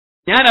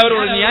ഞാൻ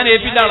അവരോട് ഞാൻ എ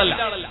പിന്റെ ആളല്ല,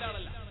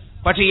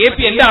 പക്ഷെ എ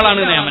പി എന്റെ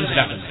ആളാണെന്ന് ഞാൻ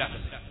മനസ്സിലാക്കുന്നത്.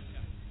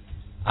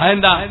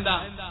 അതെന്താ?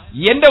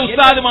 എന്റെ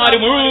ഉസ്താദുമാര്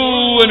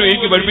മുഴുവനും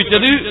എനിക്ക്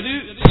പഠിപ്പിച്ചത്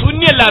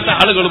സുന്നിയല്ലാത്ത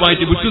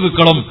ആളുകളുമായിട്ട് വിട്ടു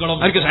നിൽക്കണം,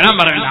 അവർക്ക് സലാം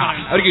പറയണ്ട,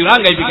 അവർക്ക് ഇറാൻ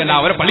കഴിപ്പിക്കണ്ട,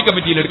 അവരെ പള്ളി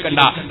കമ്മിറ്റിയിൽ എടുക്കണ്ട,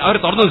 അവരെ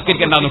തുറന്നു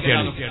നിസ്കരിക്കണ്ട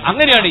എന്നൊക്കെയാണ്.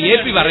 അങ്ങനെയാണ് എ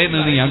പി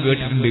പറയുന്നത് ഞാൻ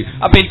കേട്ടിട്ടുണ്ട്.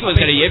 അപ്പൊ എനിക്ക്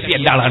മനസ്സിലായി എ പി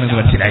എന്റെ ആളാണെന്ന്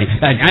മനസ്സിലായി,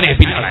 ഞാൻ എ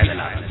പിന്റെ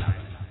ആളായല്ല.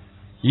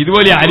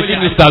 ഇതുപോലെ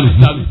അരിക്കുഞ്ഞു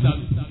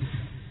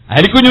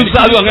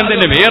ഉസ്താദും അങ്ങനെ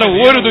തന്നെ വേറെ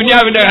ഒരു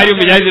ദുനിയാവിന്റെ കാര്യം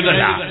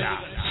വിചാരിച്ചിട്ടല്ല.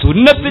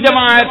 സുന്നത്ത്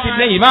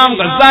ജമാഅത്തിന്റെ ഇമാം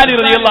ഖസാലി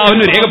റളിയല്ലാഹു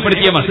അൻഹു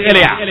രേഖപ്പെടുത്തിയ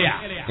മസലയാ.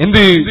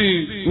 എന്ത്?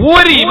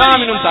 ഒരു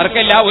ഇമാമിനും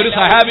തർക്കല്ല, ഒരു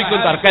സഹാബിക്കും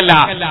തർക്കല്ല,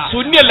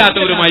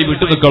 സുന്നിയല്ലാത്തവരുമായി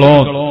വിട്ടു നിൽക്കണോ.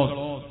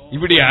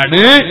 ഇവിടെയാണ്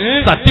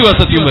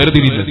സത്യവസത്യം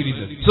വേർതിരിഞ്ഞത്.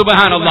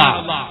 സുബ്ഹാനല്ലാഹ്.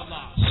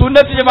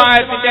 സുന്നത്ത്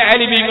ജമാഅത്തിന്റെ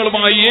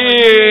ആലിമീങ്ങളുമായി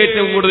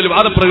ഏറ്റവും കൂടുതൽ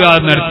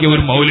വാദപ്രതിവാദം നടത്തിയ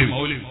ഒരു മൗലവി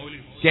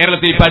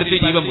കേരളത്തിൽ പരുത്തി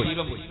ജീവൻ പോയി.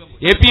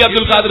 എ പി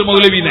അബ്ദുൽ ഖാദിർ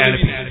മൗലവി എന്നാണ്.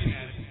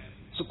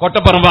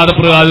 കൊട്ടപ്പുറം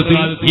വാദപ്രതിവാദത്തിൽ,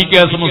 ഈ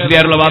കേസ്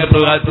മുസ്ലിയാറുള്ള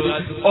വാദപ്രതിവാദത്തിൽ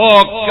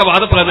ഒക്കെ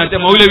വാദപ്രതിവാദം നടത്തിയ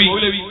മൗലവി.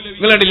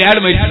 നിങ്ങൾ കണ്ടില്ലേ?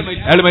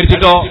 അയാൾ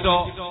മരിച്ചിട്ടോ?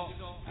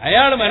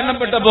 അയാൾ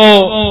മരണപ്പെട്ടപ്പോ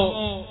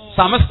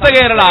സമസ്ത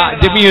കേരള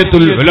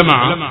ജമിയത്തുൽ ഉലമ,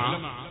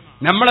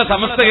 നമ്മളെ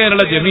സമസ്ത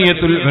കേരള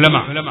ജമിയത്തുൽ ഉലമ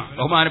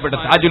ബഹുമാനപ്പെട്ട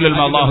താജുൽ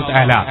ഉലമ അല്ലാഹു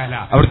തആല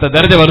അവിടുത്തെ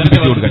ദർജ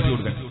വർദ്ധിപ്പിച്ചു കൊടുക്കട്ടെ.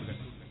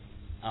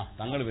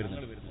 തങ്ങൾ വരുന്നു.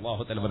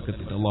 അല്ലാഹു തആല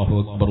ബർക്കത്ത്. അല്ലാഹു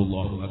അക്ബർ,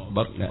 അല്ലാഹു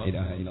അക്ബർ, ലാ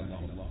ഇലാഹ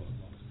ഇല്ലല്ലാഹ്,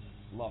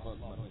 അല്ലാഹു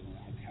അക്ബർ.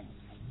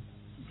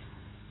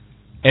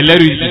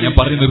 എല്ലാവരും ഇരിക്കും, ഞാൻ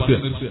പറഞ്ഞു നിർത്തുക.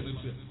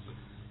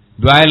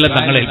 ദ്വായെല്ലാം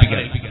തങ്ങളെ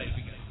ഏൽപ്പിക്കണം.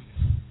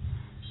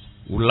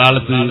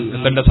 ഉള്ളാളത്ത്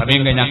എത്തേണ്ട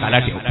സമയം കഴിഞ്ഞാൽ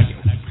കലാട്ടി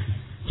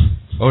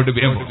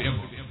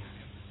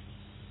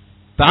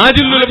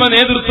താജുൽ ഉലമ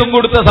നേതൃത്വം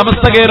കൊടുത്ത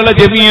സമസ്ത കേരള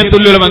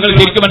ജമിയത്തുൽ ഉലമ നിങ്ങൾ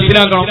ശരിക്കും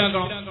മനസ്സിലാക്കണം.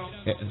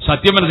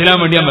 സത്യം മനസ്സിലാൻ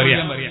വേണ്ടി ഞാൻ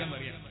പറയാം.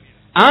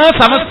 ആ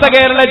സമസ്ത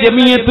കേരള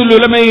ജമിയത്തുൽ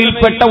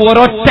ഉലമയിൽപ്പെട്ട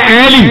ഒരൊറ്റ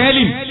ആലിം,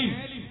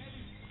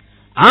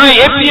 ആ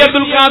എ പി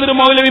അബ്ദുൽ ഖാദിർ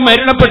മൗലവി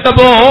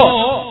മരണപ്പെട്ടപ്പോ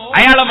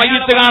അയാളെ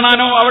മയ്യത്ത്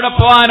കാണാനോ അവിടെ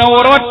പോകാനോ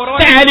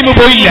ഒരൊറ്റ ആലിമ്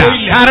പോയില്ല.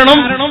 കാരണം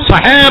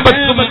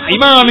സഹാബത്തും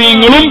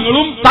ഇമാമിയങ്ങളും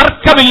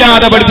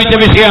തർക്കമില്ലാതെ പഠിപ്പിച്ച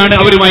വിഷയമാണ്,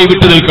 അവരുമായി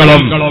വിട്ടു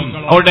നിൽക്കണം.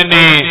 അതുകൊണ്ട്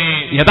തന്നെ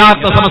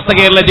യഥാർത്ഥ സമസ്ത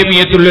കേരള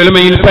ജമിയത്തുൽ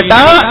ഉലമയിൽപ്പെട്ട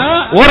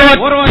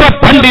ഒരൊറ്റ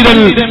പണ്ഡിതൻ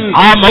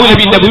ആ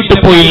മൗലവിന്റെ വീട്ടിൽ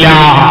പോയില്ല.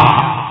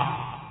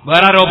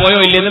 വേറെ ആരോ പോയോ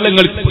ഇല്ല എന്നുള്ള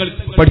നിങ്ങൾ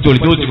പഠിച്ചോളൂ,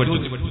 ചോദിച്ചു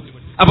പഠിച്ചു.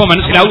 അപ്പൊ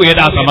മനസ്സിലാവും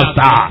ഏതാ സമസ്ത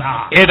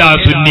ഏതാ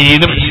സുന്നി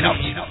എന്ന്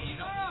മനസ്സിലാവും.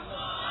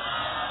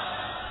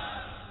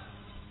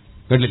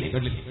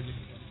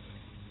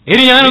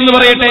 ഇനി ഞാനൊന്ന്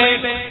പറയട്ടെ.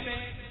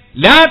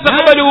 ലാ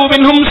തഖബലൂ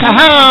മിൻഹും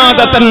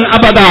ഷഹാദതൻ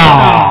അബദാ.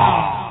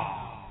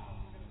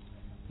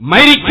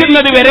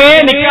 മരിക്കുന്നത് വരെ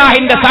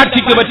നിക്കാഹിന്റെ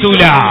സാക്ഷിക്ക്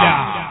പറ്റൂല.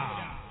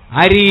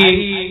 ആര്?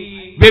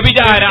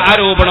 വ്യഭിചാര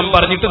ആരോപണം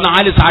പറഞ്ഞിട്ട്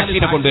 4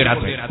 സാക്ഷിയെ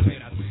കൊണ്ടുവരാത്ത.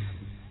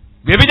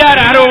 വ്യഭിചാര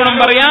ആരോപണം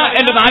പറയാ,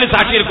 എന്റെ 4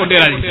 സാക്ഷിയെ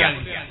കൊണ്ടുവരാതിരിക്കുക.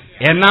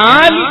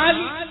 എന്നാൽ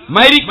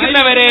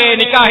മരിക്കുന്നവരെ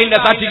നിക്കാഹിന്റെ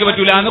സാക്ഷിക്ക്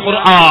പറ്റൂല എന്ന്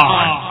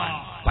ഖുർആൻ.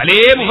 പല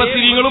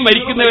മുഫസ്സിരീങ്ങളും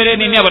മരിക്കുന്നവരെ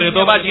നിന്നെ പറയും,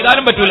 തോബ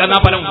ചെയ്താലും പറ്റൂല എന്നാ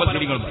പല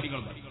മുഫസ്സിരീങ്ങളും.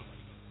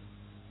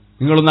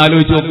 നിങ്ങളൊന്ന്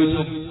ആലോചിച്ചു നോക്കൂ.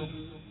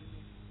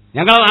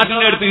 ഞങ്ങളുടെ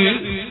നാട്ടിന്റെ അടുത്ത്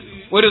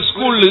ഒരു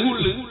സ്കൂളിൽ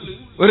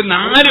ഒരു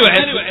 4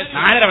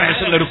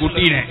 വയസ്സുള്ള ഒരു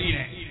കുട്ടീനെ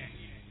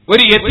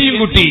ഒരു യതീം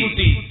കുട്ടി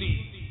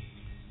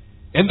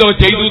എന്തോ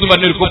ചെയ്തു എന്ന്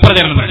പറഞ്ഞൊരു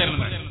കുപ്രചരണം.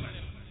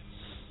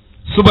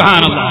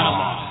 സുബ്ഹാനല്ലാഹ്.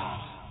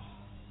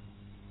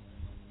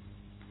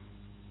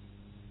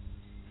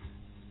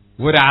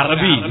 ഒരു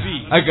അറബി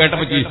അത്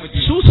കേട്ടപ്പോ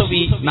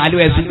 4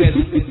 വയസ്സിൽ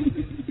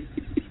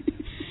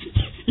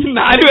ഈ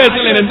 4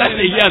 വയസ്സിൽ എന്താ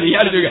ചെയ്യാതെ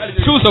ഇയാൾ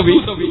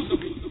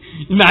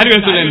 4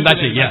 വയസ്സിൽ എന്താ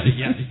ചെയ്യാതെ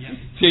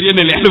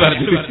ശരിയെന്നല്ലേ അയാൾ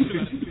പറഞ്ഞത്.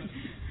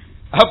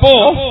 അപ്പോ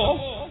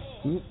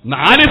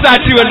 4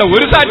 സാക്ഷി വേണ്ട,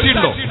 ഒരു സാക്ഷി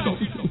ഉണ്ടോ?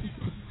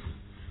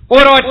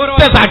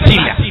 ഒരൊറ്റ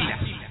സാക്ഷിയില്ല.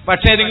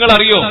 പക്ഷേ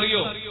നിങ്ങളറിയോ,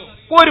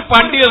 ഒരു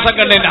പണ്ഡിത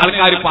സംഘടനയുടെ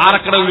ആൾക്കാർ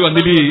പാറക്കടവിൽ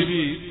വന്നിട്ട്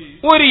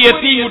ഒരു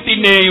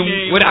യതീംകുട്ടിന്റെയും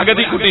ഒരു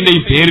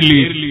അഗതിക്കുട്ടിന്റെയും പേരിൽ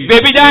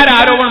വ്യഭിചാര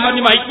ആരോപണം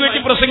പറഞ്ഞ് മൈക്ക് വെട്ടി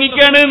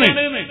പ്രസംഗിക്കുകയാണെന്ന്.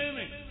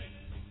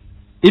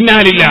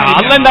 ഇന്നാലില്ല.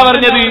 അതെന്താ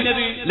പറഞ്ഞത്?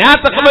 ലാ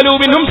തഖബലൂ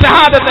മിൻഹും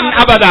ഷഹാദതൻ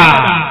അബദാ.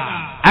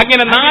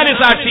 അങ്ങനെ 4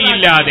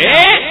 സാക്ഷിയില്ലാതെ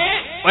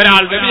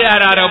ഒരാൾ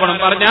വ്യഭിചാരാരോപണം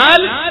പറഞ്ഞാൽ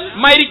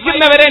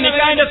മരിക്കുന്നവരെ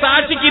നിക്കാഹിന്റെ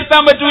സാക്ഷിക്ക്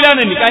ഇരുത്താൻ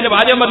പറ്റൂലാണ്. നിക്കാഹിന്റെ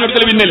വാചകം പറഞ്ഞു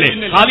കൊടുക്കൽ പിന്നല്ലേ,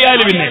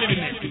 ആദ്യാല് പിന്നെ.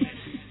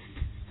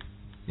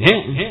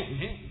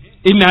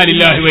 ഇന്നാ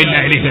ലില്ലാഹി വ ഇന്നാ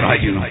ഇലൈഹി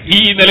റാജിഊൻ. ഈ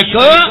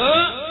നിലക്ക്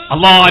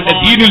അല്ലാഹുവിന്റെ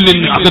ദീനിൽ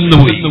നിന്ന്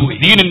അകന്നുപോയി,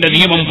 ദീനിന്റെ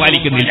നിയമം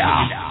പാലിക്കുന്നില്ല,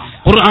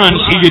 ഖുർആൻ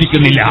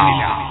സ്വീകരിക്കുന്നില്ല.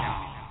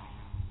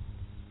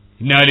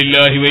 ഇന്നാ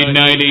ലില്ലാഹി വ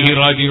ഇന്നാ ഇലൈഹി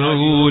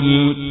റാജിഊൻ.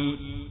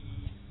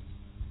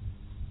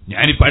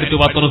 ഞാനിപ്പോ അടുത്ത്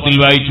പത്രത്തിൽ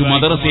വായിച്ചു,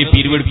 മദ്രസയെ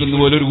പിരിവെടുക്കുന്ന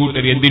പോലെ ഒരു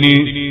കൂട്ടർ എന്തിന്?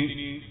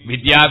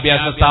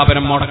 വിദ്യാഭ്യാസ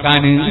സ്ഥാപനം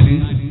മുടക്കാന്.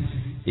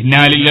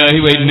 ഇന്നാ ലില്ലാഹി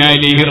വ ഇന്നാ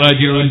ഇലൈഹി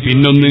റാജിഊൻ.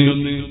 പിന്നൊന്ന്,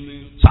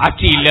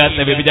 സാക്ഷിയില്ലാത്ത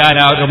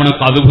വ്യഭിചാരാരോപണം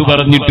കദ്ഹ്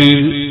പറഞ്ഞിട്ട്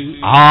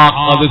ആ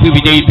കദ്ഹ്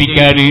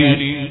വിജയിപ്പിക്കാന്.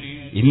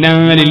 ഇന്നാ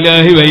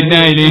ലില്ലാഹി വ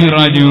ഇന്നാ ഇലൈഹി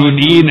റാജിഊൻ.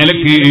 ഈ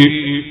നിലക്ക്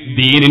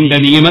ദീനിന്റെ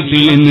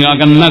നിയമത്തിൽ നിന്ന്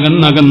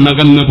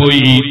അകന്നകന്നകന്നകന്നു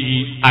പോയി.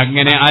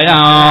 അങ്ങനെ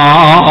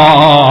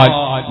അയാൾ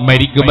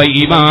മരിക്കുമ്പോ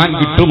ഈമാൻ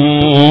കിട്ടുമോ?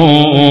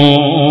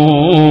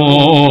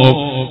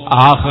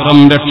 ആഖിറം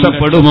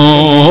രക്ഷപ്പെടുമോ?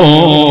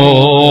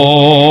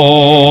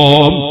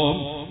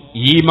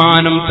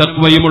 ഈമാനും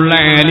തഖ്വയുമുള്ള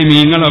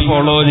ആലിമീങ്ങളെ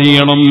ഫോളോ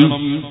ചെയ്യണം,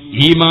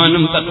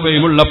 ഈമാനും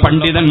തഖ്വയുമുള്ള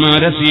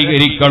പണ്ഡിതന്മാരെ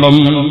സ്വീകരിക്കണം,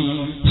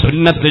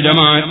 സുന്നത്ത്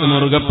ജമാഅത്ത്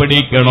മുറുകെ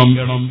പിടിക്കണം.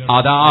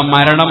 അതാ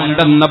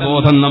മരണമുണ്ടെന്ന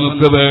ബോധം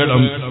നമുക്ക്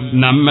വേണം.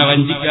 നമ്മെ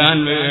വഞ്ചിക്കാൻ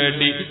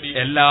വേണ്ടി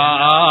എല്ലാ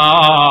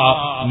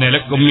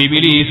നിലക്കും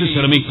ഇബ്ലീസ്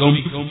ശ്രമിക്കും.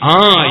 ആ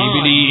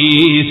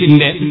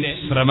ഇബ്ലീസിന്റെ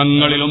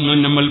ശ്രമങ്ങളിലൊന്നും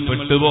നമ്മൾ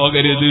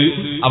പെട്ടുപോകരുത്.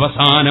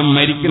 അവസാനം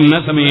മരിക്കുന്ന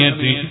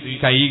സമയത്ത്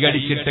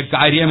കൈകടിച്ചിട്ട്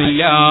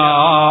കാര്യമില്ല.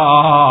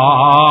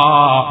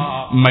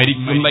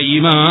 മരിക്കുമ്പോ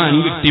ഈമാൻ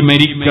കിട്ടി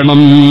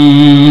മരിക്കണം.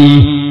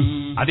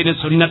 അതിന്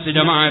സുന്നത്ത്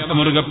ജമാഅത്ത്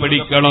മുറുകെ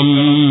പിടിക്കണം.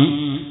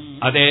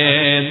 അതേ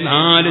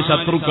 4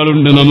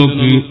 ശത്രുക്കളുണ്ട്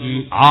നമുക്ക്.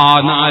 ആ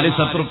 4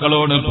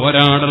 ശത്രുക്കളോട്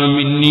പോരാടണം.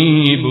 ഇന്നീ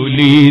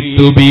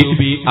ബുലീതുബി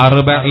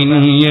അർബഇൻ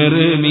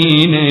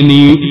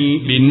യർമീനനി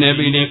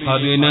ബിന്നബിനി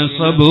ഖദ്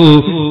നസബു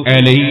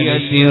അലയ്യ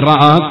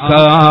സിറാക.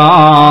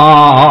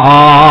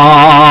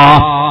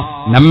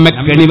 നമ്മെ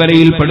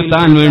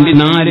കണിവരയിൽപ്പെടുത്താൻ വേണ്ടി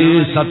 4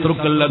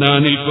 ശത്രുക്കൾ അതാ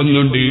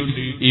നിൽക്കുന്നുണ്ട്.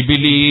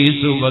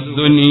 ഇബ്ലീസു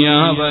വദ്ദുനിയാ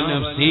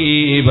വനഫ്സി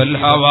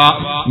വൽഹവാ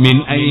മിൻ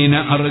ഐന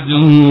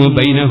അർജു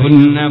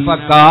ബൈനഹുന്ന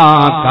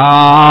ഫകാകാ.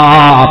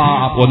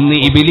 ഒന്ന്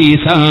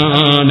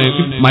ഇബ്ലീസാണ്,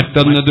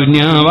 മറ്റൊന്ന്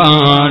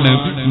ദുനിയാവാണ്,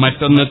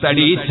 മറ്റൊന്ന്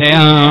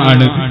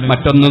തടീച്ചയാണ്,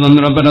 മറ്റൊന്ന്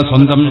നമ്മുടെ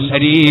സ്വന്തം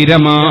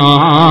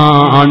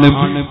ശരീരമാണ്.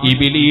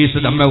 ഇബ്ലീസ്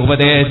നമ്മെ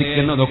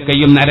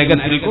ഉപദേശിക്കുന്നതൊക്കെയും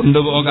നരകത്തിൽ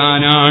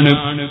കൊണ്ടുപോകാനാണ്.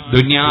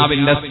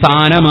 ദുനിയാവിന്റെ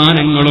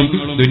സ്ഥാനമാനങ്ങളും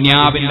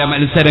ദുനിയാവിന്റെ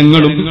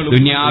മത്സരങ്ങളും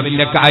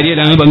ദുനിയാവിന്റെ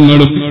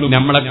കാര്യലാഭങ്ങളും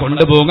നമ്മളെ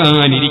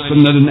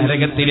കൊണ്ടുപോകാനിരിക്കുന്നത്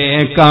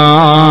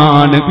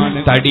നരകത്തിലേക്കാണ്.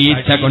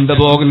 തടീച്ച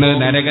കൊണ്ടുപോകുന്നത്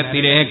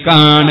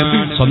നരകത്തിലേക്കാണ്.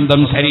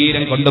 സ്വന്തം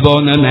ശരീരം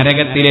കൊണ്ടുപോകുന്നത്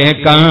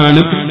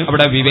നരകത്തിലേക്കാണ്.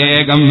 അവിടെ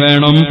വിവേകം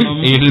വേണം,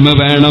 ഇൽമ്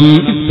വേണം,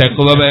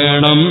 തഖ്വ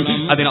വേണം.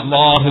 അതിന്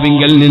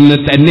അല്ലാഹുവിങ്കൽ നിന്ന്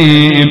തന്നെ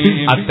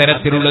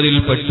അത്തരത്തിലുള്ളതിൽ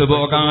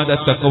പെട്ടുപോകാതെ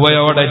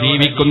തഖ്വയോടെ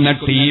ജീവിക്കുന്ന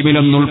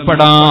ടീമിലൊന്നും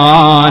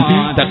ഉൾപ്പെടാൻ,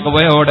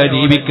 തഖ്വയോടെ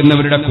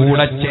ജീവിക്കുന്നവരുടെ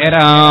കൂടെ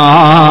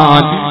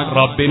ചേരാൻ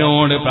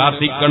റബ്ബിനോട്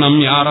പ്രാർത്ഥിക്കണം.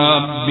 യാ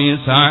റബ്ബി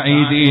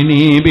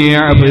സഈദിനി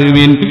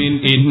ബിഅഫ്വിൻ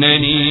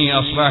ഇന്നനി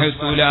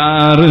അസ്ബഹതു ലാ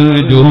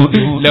അർജു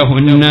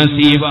ലഹുന്ന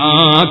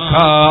സിവാക.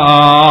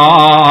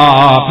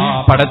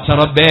 പടച്ച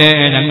റബ്ബേ,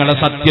 ഞങ്ങളെ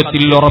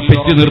സത്യത്തിൽ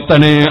ഉറപ്പിച്ചു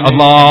നിർത്തണേ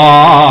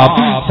അല്ലാഹ്.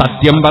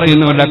 സത്യം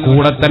പറയുന്നവരുടെ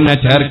കൂടെ തന്നെ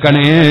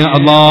ചേർക്കണേ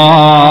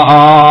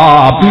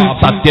അല്ലാഹ്.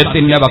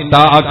 സത്യത്തിന്റെ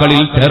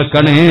വക്താക്കളിൽ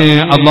ചേർക്കണേ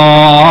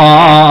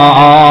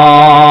അല്ലാഹ്.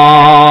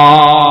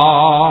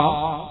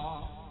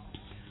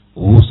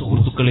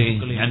 സുഹൃത്തുക്കളെ,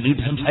 ഞാൻ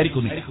നീട്ടി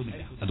സംസാരിക്കുന്നില്ല.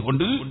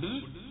 അതുകൊണ്ട്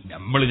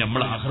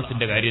നമ്മൾ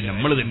ആഖിറത്തിന്റെ കാര്യം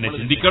നമ്മൾ തന്നെ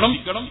ചിന്തിക്കണം.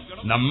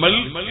 നമ്മൾ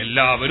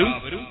എല്ലാവരും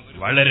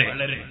വളരെ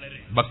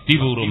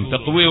ഭക്തിപൂർവ്വം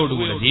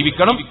തഖ്വയോടുകൂടെ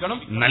ജീവിക്കണം.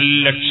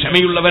 നല്ല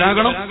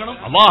ക്ഷമയുള്ളവരാകണം.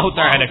 അല്ലാഹു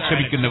തആല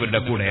ക്ഷമിക്കുന്നവരുടെ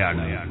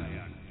കൂടെയാണ്.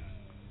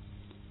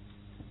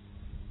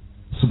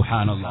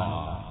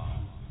 സുബ്ഹാനല്ലാഹ്.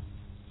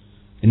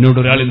 എന്നോട്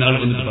ഒരാൾ ഇന്നാൾ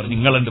വന്നിട്ട് പറഞ്ഞു,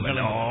 നിങ്ങളെന്ത്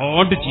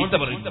വല്ലാണ്ട് ചീത്ത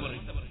പറയും.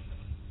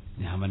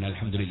 ഞാൻ പറഞ്ഞു,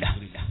 അൽഹംദുലില്ലാഹ്.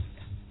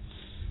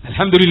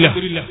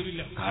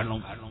 കാരണം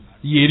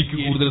എനിക്ക്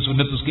കൂടുതൽ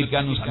സുന്നത്ത്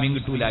നിസ്കരിക്കാനൊന്നും സമയം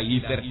കിട്ടൂല. ഈ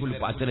തിരക്കുള്ള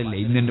പാച്ചലല്ലേ.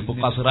 ഇന്ന് എന്നെ ഇപ്പൊ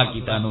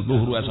കസറാക്കിയിട്ടാണ്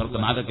ദുഹ്റു അസർക്ക്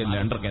നാഗൊക്കെ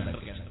രണ്ടരക്കെ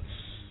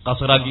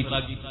കസറാക്കി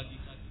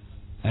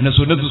എന്നെ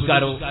സുന്നത്ത്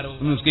നിസ്കാരോ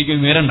നിസ്കരിക്കാൻ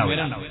നേരം ഉണ്ടാവും,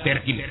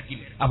 തിരക്കില്ല.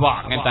 അപ്പൊ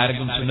അങ്ങനത്തെ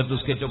ആരെങ്കിലും സുന്നത്ത്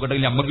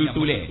നിസ്കരിച്ചോക്കട്ടെങ്കിൽ നമ്മക്ക്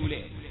കിട്ടൂലേ?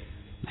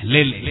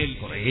 നല്ലേ.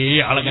 കുറേ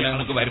ആളങ്ങനെ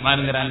നമുക്ക്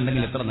വരുമാനം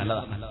തരാനുണ്ടെങ്കിൽ എത്ര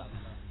നല്ലതാണ്.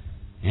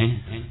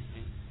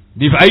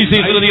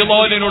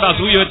 ദിഫായിനോട്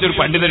അസൂയ വെച്ചൊരു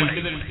പണ്ഡിതനുണ്ട്.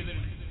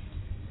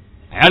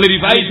 അയാൾ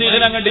റിഫായി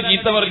ശേഖരൻ അങ്ങോട്ട്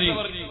ചീത്ത പറഞ്ഞ്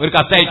ഒരു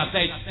കത്തായി.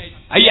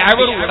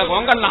 അയ്യാവറും ഇവിടെ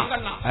കോങ്കണ്ണ.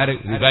 ആര്?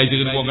 റിഫായി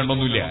ശേഖരൻ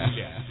കോങ്കണ്ണൊന്നുമില്ല.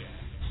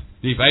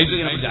 റിഫായി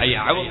ശേഖരൻ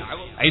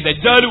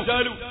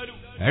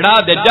എടാ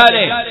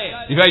ദജ്ജാലേ.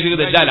 റിഫായി ശേഖർ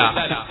ദജ്ജാലാ?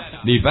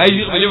 റിഫായി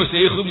ശേഖർ വലിയ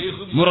ശേഖും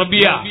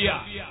മുറബിയ.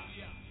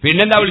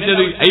 പിന്നെന്താ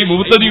വിളിച്ചത്?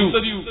 മുബത്തദിയു.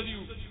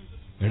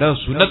 എടാ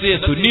സുന്നത്തെ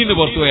സുന്നിന്ന്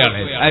പുറത്തുപോയാണ്.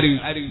 ആര്?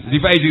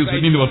 റിഫായി ശേഖർ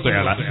സുന്നിന്ന്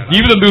പുറത്തുപോയാണ്.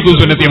 ജീവിതം തീർത്തും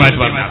സുന്നത്തെ മാറ്റി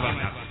പറഞ്ഞ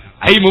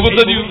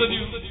മുബത്തദിയു.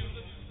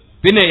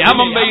 പിന്നെ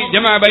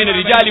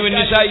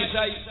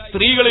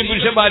സ്ത്രീകളെയും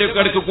പുരുഷന്മാരും ഒക്കെ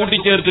അടുത്ത്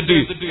കൂട്ടിച്ചേർത്തിട്ട്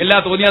എല്ലാ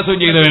തോന്നിയാസവും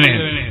ചെയ്തവനെ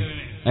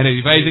അങ്ങനെ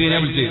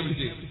ഞാൻ വിളിച്ച്.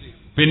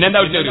 പിന്നെന്താ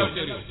വിളിച്ചോ?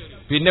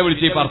 പിന്നെ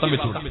വിളിച്ച് ഈ അർത്ഥം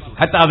വെച്ചു.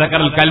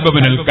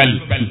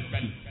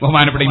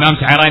 ബഹുമാനപ്പെട്ട ഇമാം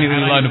ഷഹറാനി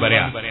എന്ന്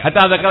പറയാം.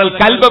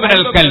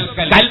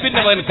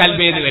 കൽബിന്റെ മകൻ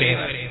കൽബേന്ന് വരെ.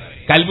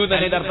 കൽബ്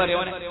തന്നെ അർത്ഥം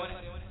അറിയാൻ.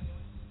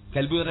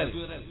 കൽബ്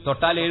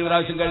തൊട്ടാൽ 7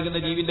 പ്രാവശ്യം കഴുകുന്ന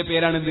ജീവിന്റെ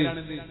പേരാണെന്ത്?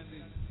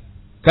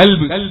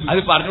 കൽബ്.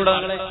 അത് പറഞ്ഞൂടാ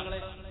നിങ്ങളെ?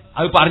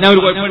 അത് പറഞ്ഞ ഒരു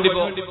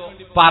കുഴപ്പമുണ്ടിപ്പോ.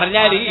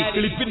 പറഞ്ഞാൽ ഈ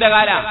ക്ലിപ്പിന്റെ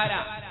കാല.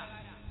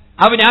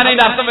 അപ്പൊ ഞാൻ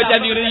അതിന്റെ അർത്ഥം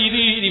വെച്ചാൽ ഇത്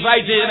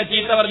റിഫായി ചെയ്യുന്ന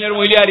ചീത്ത പറഞ്ഞൊരു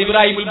മൊയ്ലിയാർ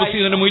ഇബ്രാഹിം ഉൽ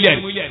മൊയ്ലിയാർ.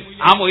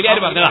 ആ മൊയ്ലിയാർ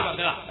പറഞ്ഞതാ.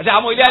 പക്ഷെ ആ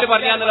മൊയ്ലിയാർ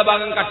പറഞ്ഞാന്നുള്ള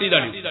ഭാഗം കട്ട്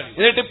ചെയ്താണ്.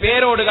 എന്നിട്ട്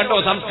പേരോട് കണ്ടോ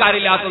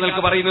സംസ്കാരമില്ലാത്ത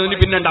നിലക്ക് പറയുന്നതിന്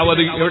പിന്നെ ഉണ്ടാവും.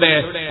 അത് ഇവിടെ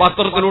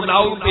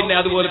പത്രത്തിലുണ്ടാവും, പിന്നെ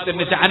അതുപോലെ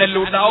തന്നെ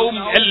ചാനലിലുണ്ടാവും,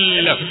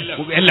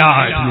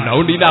 എല്ലാവരും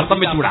ഉണ്ടാവും. ഇത് അർത്ഥം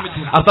വെച്ചുകൂടാ.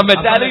 അർത്ഥം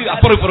വെച്ചാൽ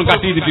അപ്പുറം ഇപ്പുറം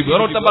കട്ട് ചെയ്തിട്ട്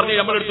വേറൊരുത്തം പറഞ്ഞ്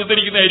നമ്മൾ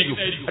എടുത്തിരിക്കുന്നതായിരിക്കും.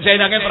 പക്ഷെ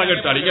അതിന് അങ്ങനെ പറഞ്ഞു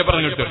എടുത്താൽ ഇങ്ങനെ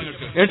പറഞ്ഞു എടുത്താൽ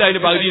എന്നിട്ട്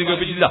അതിന് പകുതി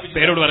കേൾപ്പിച്ചില്ല.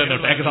 പേരോട്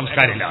പറയുന്നത് എനിക്ക്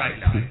സംസ്കാരമില്ല.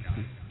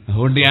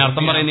 അതുകൊണ്ട് ഞാൻ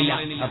അർത്ഥം പറയുന്നില്ല.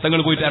 അർത്ഥങ്ങൾ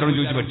പോയിട്ട് ആരോടും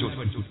ചോദിച്ചു പറ്റൂ.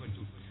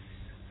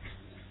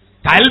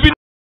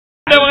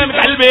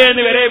 കൽബിന്റെ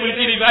കൽബേന്ന് വരെ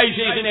വിളിച്ച് റിഫായി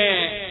ശൈഖിനെ.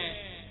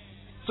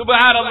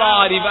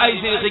 സുബ്ഹാനല്ലാഹ്, റിഫായി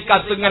ശൈഖ്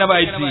കത്തിങ്ങനെ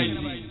വായിച്ചു.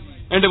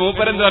 എന്റെ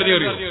മൂപ്പരെന്ത് പറഞ്ഞു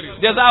അറിയോ?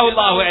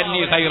 ജസാഉല്ലാഹു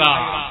അന്നി ഖൈറാ,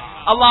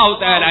 അല്ലാഹു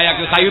തആല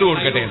അയാൾക്ക് ഖൈർ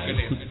കൊടുക്കട്ടെ.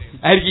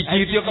 ആയിരിക്കും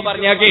ചീത്തിയൊക്കെ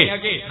പറഞ്ഞാക്കേ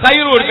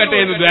ഖൈർ കൊടുക്കട്ടെ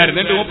എന്ന് ദ്വാരുന്നു.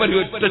 എന്റെ മൂപ്പര്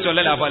ഒറ്റ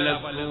ചൊല്ലലാ,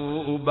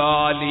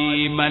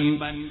 ഫലബാലിമൻ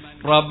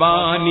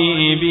റബാനി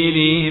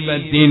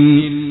ബിരീബത്തിൻ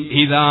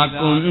ഇദാ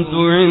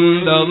കുൻതു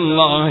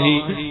ഇൻദല്ലാഹി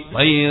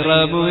ഖൈറ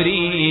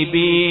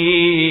മുരീബി.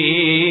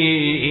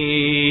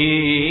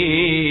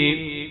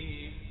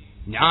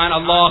 ഞാൻ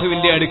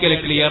അള്ളാഹുവിന്റെ അടുക്കൽ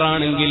ക്ലിയർ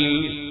ആണെങ്കിൽ,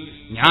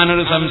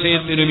 ഞാനൊരു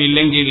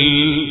സംശയത്തിനുമില്ലെങ്കിൽ,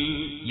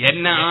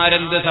 എന്നെ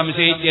ആരെന്ത്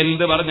സംശയിച്ച്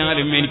എന്ത്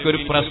പറഞ്ഞാലും എനിക്കൊരു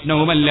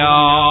പ്രശ്നവുമല്ല.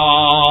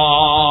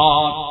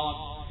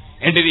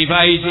 എന്റെ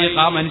റിഫായി ശൈഖ്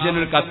ആ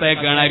മനുഷ്യനൊരു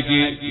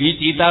കത്തയക്കാണായിരിക്കും. ഈ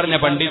ചീത്താറിഞ്ഞ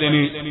പണ്ഡിതൻ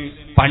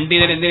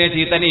എന്തിനെ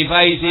ചീത്തനെ?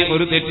 റിഫായി ശൈഖ്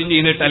ഒരു തെറ്റും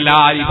ചെയ്തിട്ടല്ല,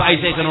 റിഫായി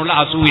ശൈഖിനുള്ള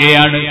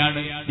അസൂയയാണ്.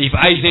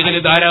 റിഫായി ശൈഖിന്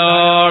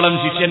ധാരാളം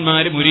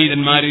ശിഷ്യന്മാര്,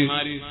 മുരീദന്മാര്.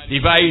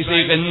 റിഫായി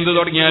ശൈഖ് എന്ത്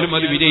തുടങ്ങിയാലും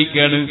അത്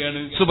വിജയിക്കാണ്.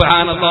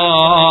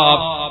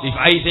 സുബ്ഹാനല്ലാഹ്,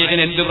 റിഫായി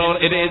ശൈഖിന്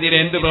എതിരെ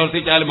എന്ത്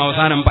പ്രവർത്തിച്ചാലും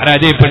അവസാനം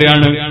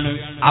പരാജയപ്പെടുകയാണ്.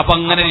 അപ്പൊ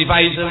അങ്ങനെ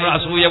റിഫായി ശൈഖിന്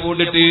അസൂയ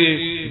കൂടിട്ട്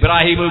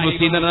ഇബ്രാഹിം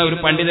മുസ്തി എന്ന ഒരു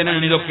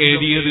പണ്ഡിതനാണ് ഇതൊക്കെ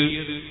എഴുതിയത്.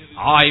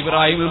 ആ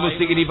ഇബ്രാഹിം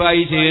മുസ്തിക്ക്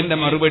റിഫായി ശൈഖിന്റെ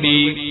മറുപടി,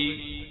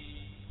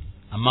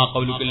 അമ്മാ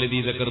ഖൗലുക്കല്ലദീ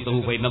സകർതുഹു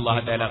ഫഇന്നല്ലാഹ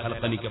തആല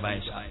ഖലഖനി കമാ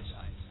യശാ.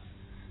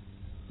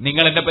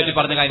 നിങ്ങൾ എന്നെ പറ്റി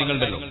പറഞ്ഞ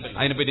കാര്യങ്ങളുണ്ടല്ലോ,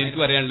 അതിനെപ്പറ്റി എനിക്ക്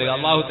പറയാനുള്ളത്,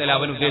 അല്ലാഹു തആല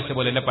അവൻ ഉദ്ദേശിച്ച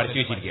പോലെ എന്നെ പഠിച്ചു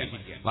വെച്ചിരിക്കുകയാണ്.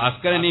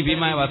 വസ്കന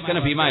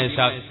ഭീമാ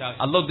യശാ,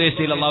 അല്ലാഹു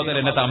ഉദ്ദേശിച്ചതിൽ അല്ലാഹു തആല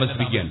എന്നെ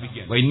താമസിപ്പിക്കുകയാണ്.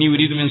 വഇന്നി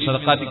ഉരീദു മിൻ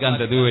സദഖാതിക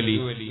തദുവലി,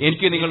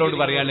 എനിക്ക് നിങ്ങളോട്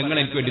പറയാൻ, നിങ്ങൾ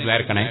എനിക്ക് വേണ്ടി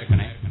ദ്വാരക്കണേ.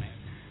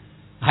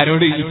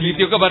 ആരോട്? ഈ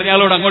ചീത്തിയൊക്കെ പറഞ്ഞ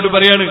ആളോട് അങ്ങോട്ട്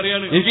പറയാണ്,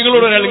 എനിക്ക്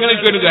നിങ്ങളോട് പറയാൻ, നിങ്ങൾ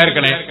എനിക്ക് വേണ്ടി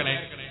ദ്വാരക്കണേ.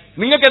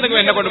 നിങ്ങൾക്ക്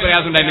എന്തെങ്കിലും എന്നെ കൊണ്ട്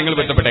പ്രയാസം ഉണ്ടായി നിങ്ങൾ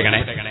ബന്ധപ്പെട്ടേക്കണേ.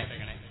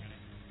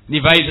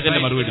 നിഫായിസത്തിന്റെ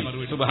മറുപടി,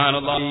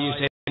 സുബ്ഹാനല്ലാഹ്,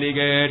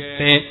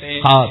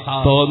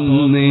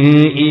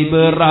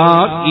 ഇബ്രാഹിമെന്നോവർ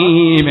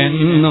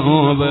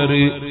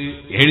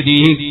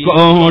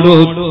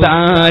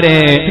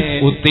എഴുതിക്കോടുത്താരെ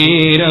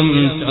ഉത്തരം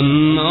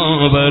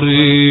തന്നോവർ.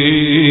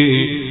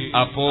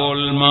 അപ്പോൾ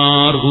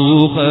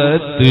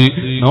മാറൂഹത്ത്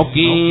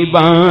നോക്കി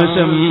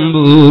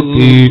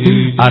ഭാഷമ്പൂക്ക്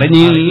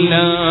അറിഞ്ഞില്ല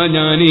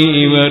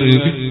ഞാനിവർ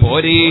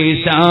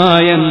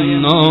പോരീശായെന്നോവർ.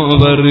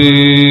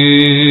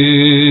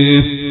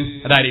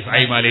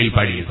 അതാരിഫായിമാലയിൽ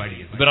പാടിയത്.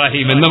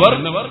 ഇബ്രാഹിം എന്നവർ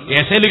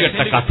എസല് കെട്ട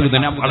കത്ത്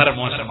തന്നെ വളരെ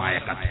മോശമായ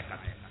കത്ത്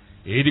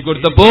എഴുതി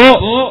കൊടുത്തപ്പോ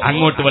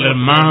അങ്ങോട്ട് വളരെ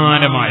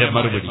മാനമായ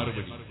മറുപടി.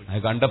 അത്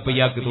കണ്ടപ്പോ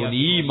ഇയാൾക്ക് തോന്നി,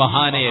 ഈ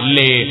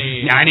മഹാനയല്ലേ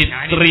ഞാൻ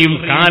ഇത്രയും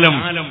കാലം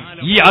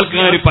ഈ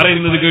ആൾക്കാർ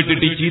പറയുന്നത്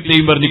കേട്ടിട്ട് ഈ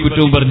ചീത്തയും പറഞ്ഞ്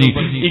കുറ്റവും പറഞ്ഞ്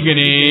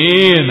ഇങ്ങനെ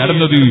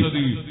നടന്നത്.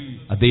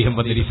 അദ്ദേഹം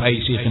വന്ന് റിഫായി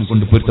ശൈഖിനെ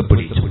കൊണ്ട്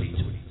പൊരുത്തപ്പെടിച്ചു.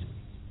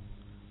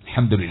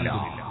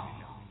 അൽഹംദുലില്ലാഹ്.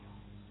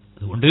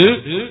 അതുകൊണ്ട്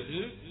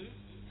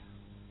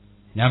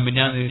ഞാൻ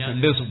പിന്നെ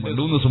 2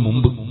 ദിവസം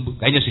മുമ്പ്,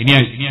 കഴിഞ്ഞ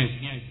ശനിയാഴ്ച,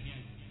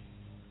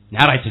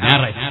 ഞായറാഴ്ച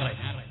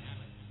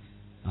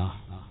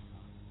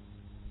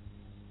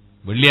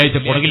വെള്ളിയാഴ്ച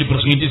പുറകിൽ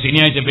പ്രസംഗിച്ച്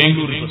ശനിയാഴ്ച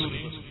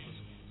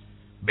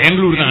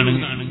ബാംഗ്ലൂരിനാണ്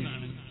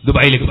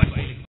ദുബായിലേക്ക് പോയത്.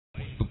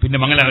 പിന്നെ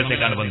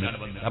മംഗലാപുരത്തേക്കാണ് വന്നത്,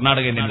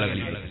 കർണാടകയുടെ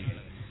കളി.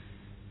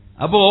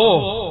 അപ്പോ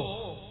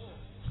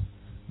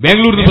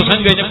ബാംഗ്ലൂരിൽ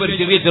പ്രസംഗം കഴിഞ്ഞപ്പോ ഒരു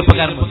ചെറിയ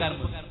ചെറുപ്പക്കാരൻ,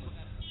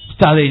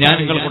 ഉസ്താദേ ഞാൻ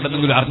നിങ്ങളെ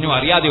കൊണ്ടെന്തെങ്കിലും അറിഞ്ഞോ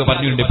അറിയാതെയോ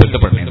പറഞ്ഞിട്ടുണ്ട്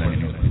ബന്ധപ്പെടണേ.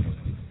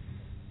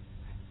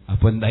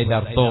 അപ്പൊ എന്താ അതിന്റെ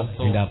അർത്ഥം?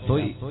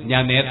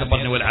 ഞാൻ നേരത്തെ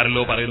പറഞ്ഞ പോലെ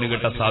ആരല്ലോ പറയുന്നത്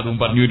കേട്ട സാധുവും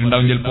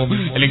പറഞ്ഞിട്ടുണ്ടാവും, ചിലപ്പോ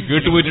അല്ലെങ്കിൽ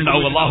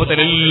കേട്ടുപോയിട്ടുണ്ടാവും. അല്ലാഹു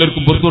തആല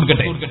എല്ലാവർക്കും പുറത്തു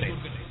കൊടുക്കട്ടെ.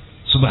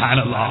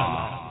 സുബ്ഹാനല്ലാഹ്,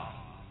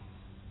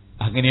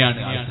 അങ്ങനെയാണ്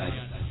ആൾക്കാർ.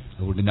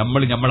 അതുകൊണ്ട്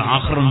നമ്മൾ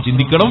ആഖിറം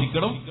ചിന്തിക്കണം.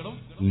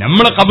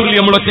 നമ്മളെ ഖബറിൽ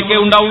നമ്മൾ ഒറ്റയ്ക്കേ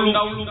ഉണ്ടാവുള്ളൂ.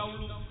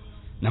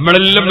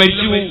 നമ്മളെല്ലാം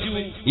മരിച്ചു,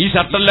 ഈ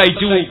ഷർട്ടെല്ലാം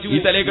അയച്ചു, ഈ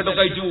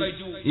തലയെക്കെട്ടൊക്കെ അയച്ചു,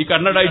 ഈ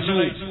കണ്ണട അയച്ചു,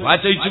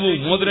 വാച്ച് അയച്ചു,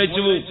 മോതിരം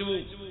അയച്ചു.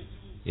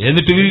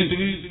 എന്നിട്ട്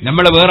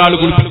നമ്മളെ വേറെ ആൾ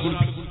കുളിപ്പിക്കും,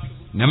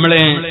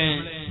 നമ്മളെ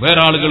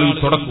വേറെ ആളുകൾ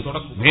തുടക്കും,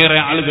 വേറെ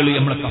ആളുകൾ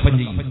നമ്മളെ കഫൻ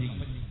ചെയ്യും.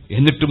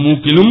 എന്നിട്ട്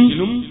മൂക്കിലും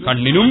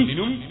കണ്ണിനും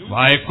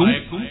വായക്കും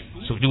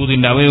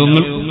സുജൂദിന്റെ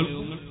അവയവങ്ങൾക്കും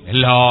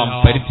എല്ലാം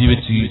പരുത്തി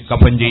വെച്ച്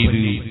കഫൻ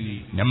ചെയ്ത്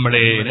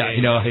നമ്മളെ ലാ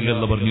ഇലാഹ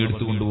ഇല്ലല്ലാഹ് പറഞ്ഞ്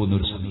എടുത്തു കൊണ്ടുപോകുന്ന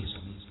ഒരു സമയം.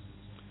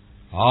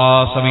 ആ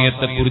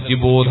സമയത്തെക്കുറിച്ച്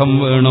ബോധം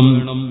വേണം.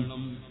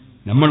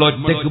 നമ്മൾ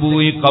ഒറ്റയ്ക്ക്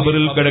പോയി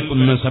ഖബറിൽ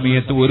കിടക്കുന്ന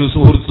സമയത്ത് ഒരു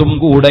സുഹൃത്തും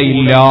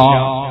കൂടെയില്ല,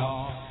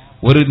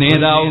 ഒരു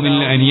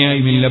നേതാവുമില്ല,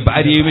 അനുയായിമില്ല,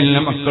 ഭാര്യയുമില്ല,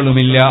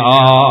 മക്കളുമില്ല.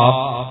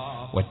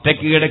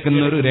 ഒറ്റയ്ക്ക്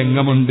കിടക്കുന്ന ഒരു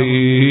രംഗമുണ്ട്.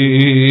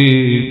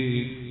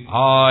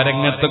 ആ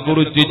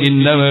രംഗത്തെക്കുറിച്ച്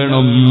ചിന്ത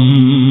വേണം.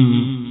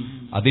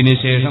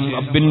 അതിനുശേഷം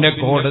റബ്ബിന്റെ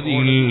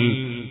കോടതിയിൽ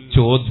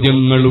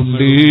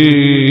ചോദ്യങ്ങളുണ്ട്.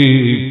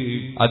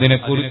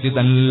 അതിനെക്കുറിച്ച്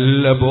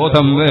നല്ല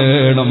ബോധം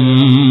വേണം.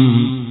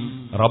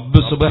 റബ്ബ്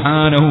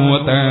സുബ്ഹാനഹു വ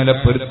തആല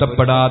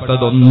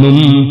പൊരുത്തപ്പെടാത്തതൊന്നും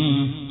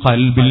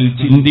ഖൽബിൽ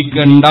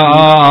ചിന്തിക്കണ്ട,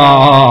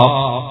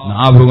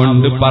 നാവ്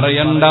കൊണ്ട്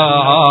പറയണ്ട,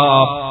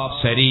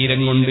 ശരീരം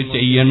കൊണ്ട്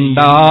ചെയ്യണ്ട.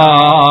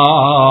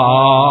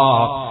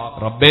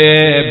 റബ്ബേ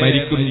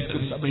മരിക്കുന്ന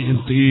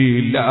സമയത്ത്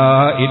ലാ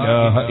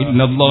ഇലാഹ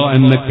ഇല്ലല്ലാഹ്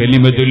എന്ന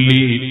കലിമ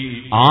ചൊല്ലി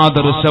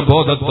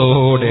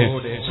ആദർശബോധത്തോടെ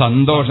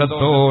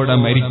സന്തോഷത്തോടെ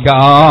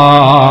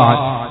മരിക്കാൻ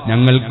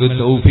ഞങ്ങൾക്ക്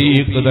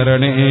തൗഫീഖ്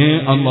തരണേ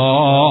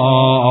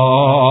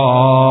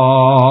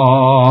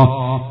അല്ലാഹ്.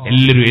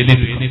 എല്ലാവരും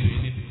എഴുന്നേൽക്കണം.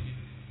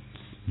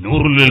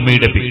 നൂറുൽ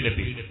ഉലമയുടെ പേര്,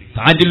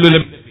 താജുൽ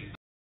ഉലമ.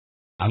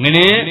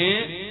 അങ്ങനെ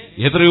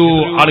എത്രയോ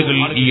ആളുകൾ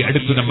ഈ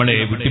അടുത്ത് നമ്മളെ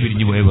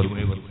വിട്ടുപിരിഞ്ഞു പോയവർ.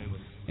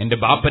 എന്റെ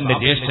ബാപ്പന്റെ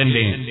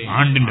ജ്യേഷ്ഠന്റെ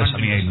ആണ്ടിന്റെ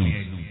സമയമായിരുന്നു,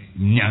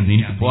 ഞാൻ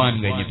എനിക്ക് പോകാൻ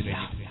കഴിഞ്ഞിട്ടില്ല.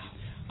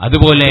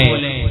 അതുപോലെ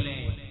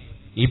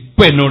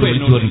ഇപ്പൊ എന്നോട്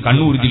വിളിച്ചു പറഞ്ഞു,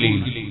 കണ്ണൂർ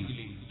ജില്ലയിൽ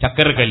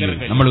ചക്കരക്കല്ല്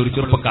നമ്മളൊരു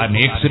ചെറുപ്പക്കാരൻ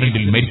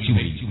ആക്സിഡന്റിൽ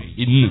മരിച്ചുപോയി.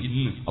 ഇന്ന്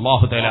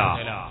അല്ലാഹു തആല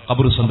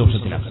ഖബർ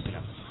സന്തോഷത്തിലാക്കട്ടെ.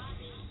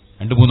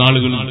 2-3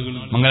 ആളുകൾ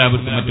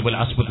മംഗലാപുരത്ത് മറ്റു പല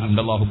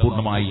ആശുപത്രികളുണ്ട്. അല്ലാഹു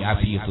പൂർണ്ണമായി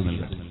ആഫിയത്ത്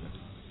നൽകട്ടെ.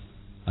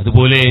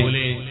 അതുപോലെ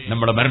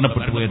നമ്മുടെ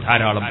മരണപ്പെട്ടുപോയ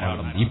ധാരാളം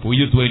ആളുകൾ ഈ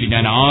പൊയ്യത്തുവയിൽ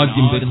ഞാൻ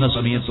ആദ്യം വരുന്ന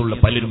സമയത്തുള്ള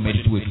പലരും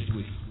മരിച്ചുപോയി.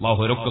 അല്ലാഹു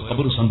അവരൊക്കെ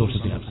ഖബർ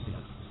സന്തോഷത്തിലാക്കട്ടെ.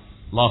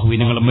 അല്ലാഹു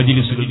ഞങ്ങളുടെ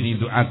മജ്ലിസുകൾ നീ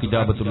ദുആ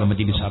ഇജാബത്തുള്ള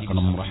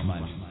മജ്ലിസാക്കണം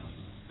റഹ്മാനേ.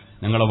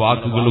 ഞങ്ങളുടെ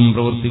വാക്കുകളും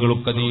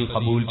പ്രവൃത്തികളൊക്കെ നീ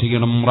ഖബൂൽ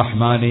ചെയ്യണം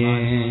റഹ്മാനേ.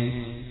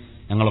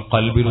 ഞങ്ങളെ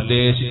ഖൽബിൽ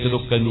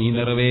ഉദ്ദേശിച്ചതൊക്കെ നീ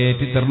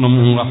നിറവേറ്റി തരണം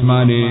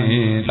റഹ്മാനേ.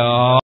 എല്ലാ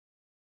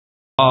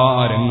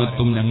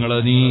രംഗത്തും ഞങ്ങളെ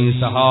നീ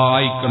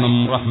സഹായിക്കണം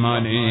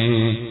റഹ്മാനേ.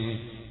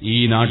 ഈ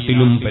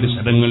നാട്ടിലും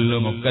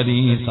പരിസരങ്ങളിലും ഒക്കെ നീ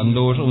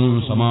സന്തോഷവും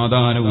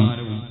സമാധാനവും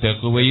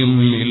തഖ്വയും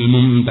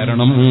ഇൽമും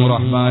തരണം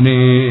റഹ്മാനേ.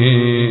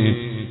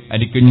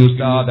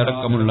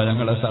 അടക്കമുള്ള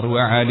ഞങ്ങളെ സർവ്വ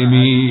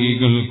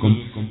ആലിമീകൾക്കും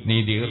നീ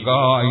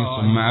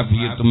ദീർഘായുസ്സും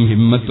ആഫിയത്തും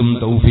ഹിമ്മത്തും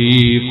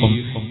തൗഫീഖും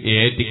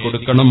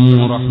ഏറ്റിക്കൊടുക്കണം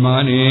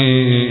റഹ്മാനേ.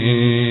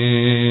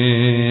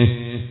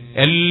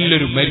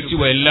 എല്ലാവരും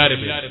മരിച്ചുപോയ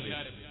എല്ലാവരും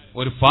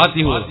ഒരു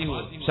ഫാത്തിഹ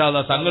ഇൻഷാ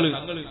അല്ലാഹ് തങ്ങൾ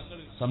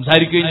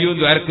സംസാരിക്കുകയും ചെയ്യും,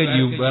 ദ്വാരക്കുകയും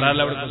ചെയ്യും. വേറെ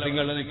ആരും അവിടെ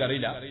പ്രസംഗങ്ങളെന്ന്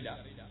എനിക്കറിയില്ല.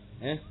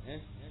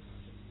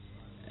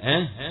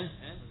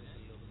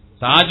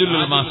 താജുൽ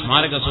ഉലമ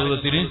സ്മാരക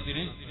സൗധത്തിന്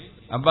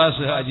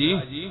അബ്ബാസ് ഹാജി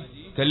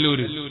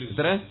കല്ലൂര്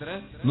ഇത്ര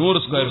 100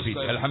 സ്ക്വയർ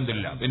ഫീറ്റ്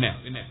അൽഹംദുലില്ലാ. പിന്നെ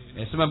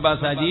S M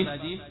Abbas Haji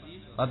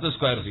 10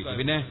 square feet.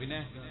 പിന്നെ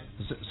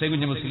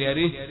സൈകുഞ്ഞ മുസ്ലിയാർ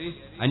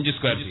 5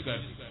 സ്ക്വയർ ഫീറ്റ്.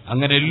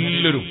 അങ്ങനെ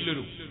എല്ലാവരും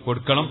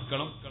കൊടുക്കണം.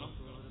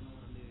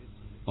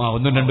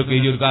 1-2 കെ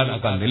ജി ഒരു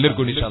കാരണക്കാരൻ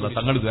എല്ലാവർക്കും ഇൻഷാ അല്ലാഹ്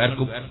തങ്ങൾ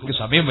ദ്വാരക്കും.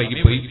 സമയം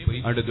വൈകിപ്പോയി,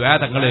 അതുകൊണ്ട് ദ്വാ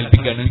തങ്ങളെ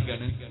ഏൽപ്പിക്കാണ്.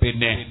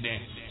 പിന്നെ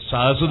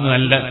സദസ്സ്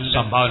നല്ല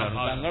സംഭാവന.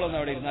 തങ്ങളൊന്നും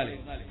അവിടെ ഇരുന്നാലേ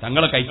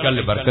തങ്ങളെ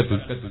കൈക്കാലിലെ ബർക്കത്ത്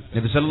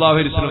നബി സല്ലല്ലാഹു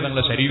അലൈഹി വസല്ലം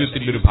തങ്ങളുടെ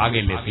ശരീരത്തിന്റെ ഒരു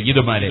ഭാഗമല്ലേ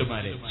സയ്യിദുമാരെ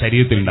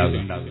ശരീരത്തിൽ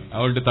ഉണ്ടാകും.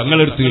 അതുകൊണ്ട്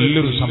തങ്ങളെടുത്ത്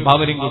എല്ലാവരും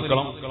സംഭാവനയും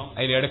കൊടുക്കണം.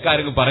 അതിൽ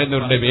ഇടക്കാരെങ്കിലും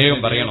പറയുന്നവരുടെ വേഗം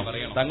പറയണം.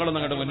 തങ്ങളൊന്നും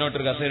അങ്ങോട്ട്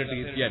മുന്നോട്ടൊരു കസേരട്ട്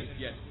എത്തിയാൽ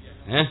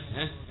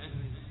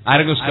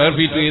ആരെങ്കിലും സ്ക്വയർ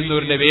ഫീറ്റ്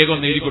ചെയ്യുന്നവരുടെ വേഗം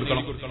ഒന്ന് എഴുതി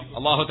കൊടുക്കണം.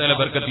 അല്ലാഹു തആല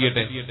ബർക്കത്ത്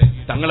ചെയ്യട്ടെ.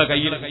 തങ്ങളെ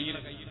കയ്യിൽ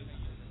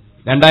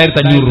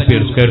 2500 രൂപ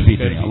സ്ക്വയർ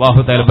ഫീറ്റ്. അല്ലാഹു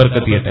തആല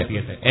ബർക്കത്ത് ചെയ്യട്ടെ.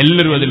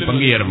 എല്ലാവരും അതിൽ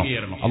പങ്കുചേരണം.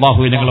 അല്ലാഹു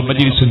ഞങ്ങളുടെ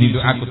മജ്ലിസ് നീ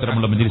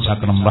ദുആക്കുത്തരമുള്ള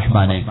മജ്ലിസാക്കണം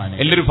റഹ്മാനേ.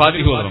 എല്ലാവരും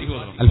ഫാത്തിഹ ഓതണം.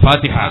 അൽ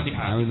ഫാത്തിഹ.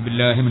 അഊദു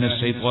ബില്ലാഹി മിനശ്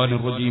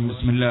ശൈത്വാനിർ റജീം.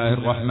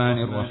 ബിസ്മില്ലാഹിർ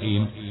റഹ്മാനിർ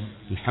റഹീം.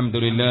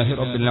 അൽഹംദുലില്ലാഹി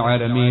റബ്ബിൽ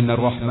ആലമീൻ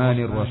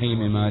അർറഹ്മാനിർ റഹീം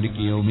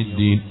മാലികി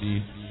യൗമിദ്ദീൻ.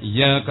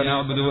 إياك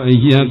نعبد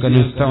وإياك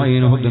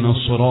نستعين اهدنا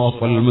الصراط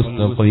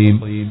المستقيم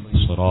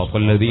صراط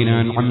الذين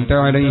أنعمت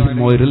عليهم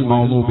غير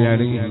المغضوب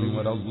عليهم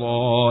ولا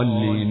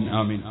الضالين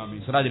آمين.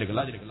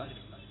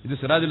 ഇത്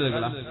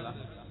സിറാജിലല്ല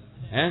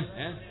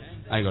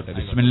ആയിക്കോട്ടെ.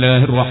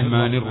 ബിസ്മില്ലാഹിർ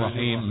റഹ്മാനിർ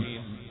റഹീം.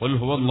 قل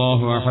هو الله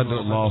أحد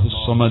الله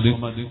الصمد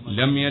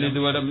لم يلد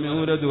ولم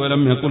يولد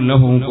ولم يكن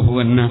له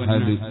كفوا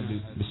أحد.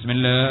 بسم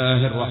الله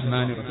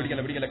الرحمن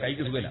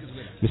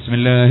بسم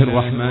الله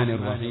الرحمن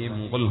الرحيم.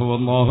 قل هو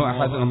الله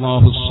أحد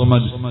الله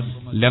الصمد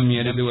لم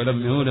يلد ولم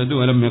يولد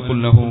ولم يكن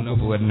له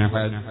كفوا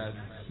أحد.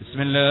 بسم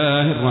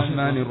الله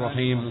الرحمن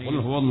الرحيم. قل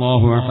هو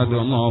الله أحد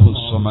الله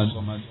الصمد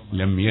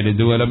لم يلد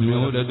ولم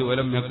يولد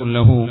ولم يكن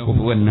له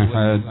كفوا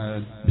أحد.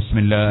 بسم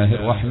الله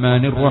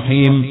الرحمن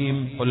الرحيم.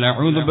 قل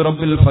أعوذ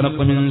برب الفلق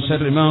من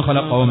شر ما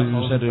خلق ومن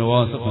شر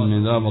غاسق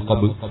إذا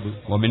وقب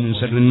ومن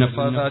شر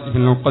النفاثات في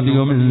العقد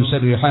ومن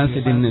شر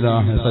حاسد إذا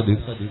حسد.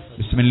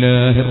 بسم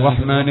الله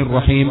الرحمن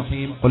الرحيم.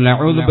 قل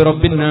أعوذ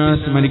برب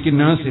الناس ملك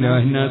الناس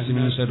إله الناس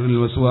من شر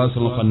الوسواس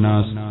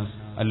الخناس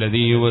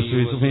الذي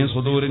يوسوس في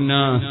صدور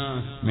الناس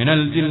من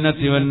الجنة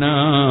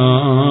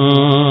والناس.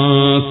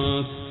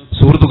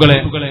 സുഹൃത്തുക്കളെ,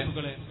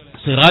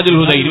 സിറാജുൽ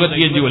ഹുദ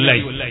 25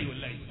 കൊല്ലായി.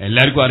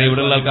 എല്ലാവർക്കും അറിയാം.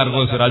 ഇവിടെയുള്ള ആൾക്കാർക്ക്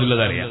സിറാജുൽ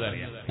ഹുദ അറിയാം.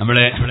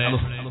 നമ്മുടെ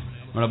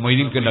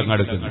മൊയ്തീൻകന്റെ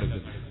അങ്ങടുത്ത്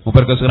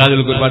മൂപ്പർക്ക്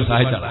സിറാജുൽക്ക് ഒരുപാട്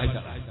സഹായിച്ചാണ്.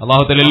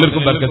 അല്ലാഹു തആല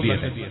എല്ലാവർക്കും ബർക്കത്ത്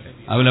ചെയ്യട്ടെ.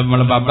 അതുപോലെ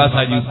നമ്മുടെ അബ്ബാസ്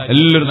ഹാജി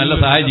എല്ലാവരും നല്ല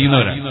സഹായം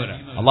ചെയ്യുന്നവരാണ്.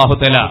 അല്ലാഹു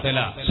തആല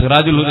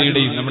സിറാജുൽ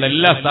ഹുദയുടെയും നമ്മുടെ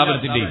എല്ലാ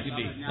സ്ഥാപനത്തിന്റെയും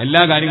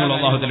എല്ലാ കാര്യങ്ങളും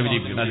അല്ലാഹു തആല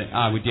വിജയിപ്പിക്കണം. അല്ലേ?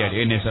 കുറ്റിയാടി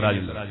എന്നെ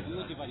സിറാജുൽ ഹുദ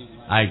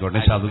ആയിക്കോട്ടെ.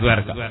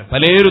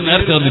 പലരും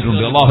നേരത്തെ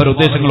വന്നിട്ടുണ്ട്. അല്ലാഹുവിന്റെ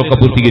ഉദ്ദേശങ്ങളൊക്കെ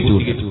പൂർത്തീകരിച്ചു.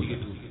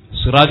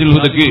 സിറാജുൽ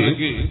ഹുദക്ക്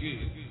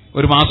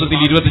ഒരു മാസത്തിൽ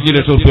 25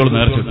 ലക്ഷം രൂപയോളം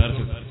നേർച്ചു.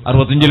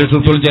 65 ലക്ഷം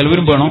രൂപയോളം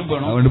ചെലവരും വേണം.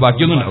 അതുകൊണ്ട്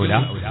ബാക്കിയൊന്നും ഉണ്ടാവില്ല.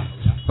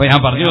 അപ്പൊ ഞാൻ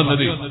പറഞ്ഞു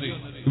വന്നത്,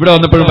 ഇവിടെ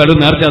വന്നപ്പോഴും പലരും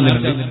നേർച്ച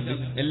വന്നിട്ടുണ്ട്.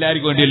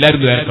 എല്ലാവർക്കും വേണ്ടി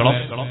എല്ലാവരും നേർക്കണം.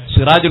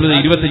 സിറാജുൽ ഹുദ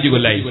 25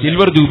 കൊല്ലായി.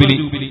 സിൽവർ ജൂബിലി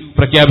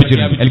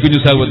പ്രഖ്യാപിച്ചിട്ടുണ്ട്. എൽകുഞ്ഞു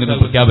സാഹിബ് വന്നിരുന്ന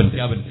പ്രഖ്യാപനം.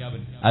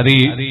 അത്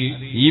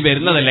ഈ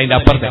വരുന്നതല്ല, അതിന്റെ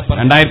അപ്പുറത്തെ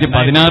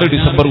 2016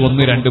 ഡിസംബർ 1,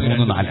 2,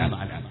 3, 4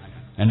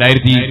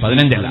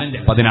 2015 അല്ല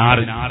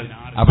 16.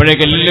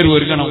 അപ്പോഴേക്ക് എല്ലാവരും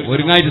ഒരുങ്ങണം.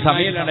 ഒരുങ്ങായിട്ട്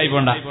സമയം ഉണ്ടായി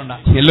പോണ്ട.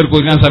 എല്ലാവർക്കും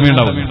ഒരുങ്ങാൻ സമയം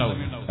ഉണ്ടാവും.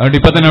 അതുകൊണ്ട്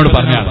ഇപ്പൊ തന്നെ അവിടെ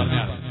പറഞ്ഞാണ്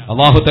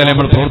അല്ലാഹു തആല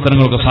നമ്മുടെ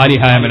പ്രവർത്തനങ്ങളൊക്കെ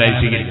സാലിഹായ അമലായി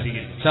സ്വീകരിക്കും.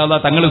 ഇൻഷാ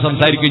അല്ലാഹ് തങ്ങൾ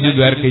സംസാരിക്കുകയും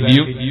ദ്വാരക്കുകയും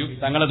ചെയ്യും.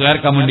 തങ്ങളെ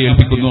ദ്വാരക്കാൻ വേണ്ടി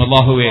ഏൽപ്പിക്കുന്നു.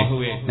 അല്ലാഹുവേ,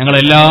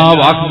 ഞങ്ങളെല്ലാ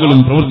വാക്കുകളും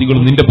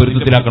പ്രവൃത്തികളും നിന്റെ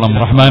പൊരുത്തത്തിലാക്കണം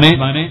റഹ്മാനെ.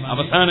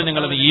 അവസാനം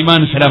ഞങ്ങളത്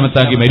ഈമാൻ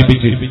സലാമത്താക്കി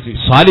മരിപ്പിച്ച്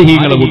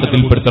സാലിഹീങ്ങളുടെ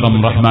കൂട്ടത്തിൽ പെടുത്തണം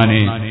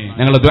റഹ്മാനെ.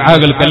 ഞങ്ങളുടെ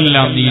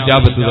ദുആകൾക്കെല്ലാം നീ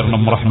ഇജാബത്ത്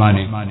തരണം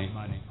റഹ്മാനെ.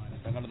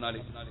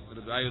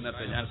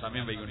 ഞാൻ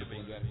സമയം വൈകിട്ട്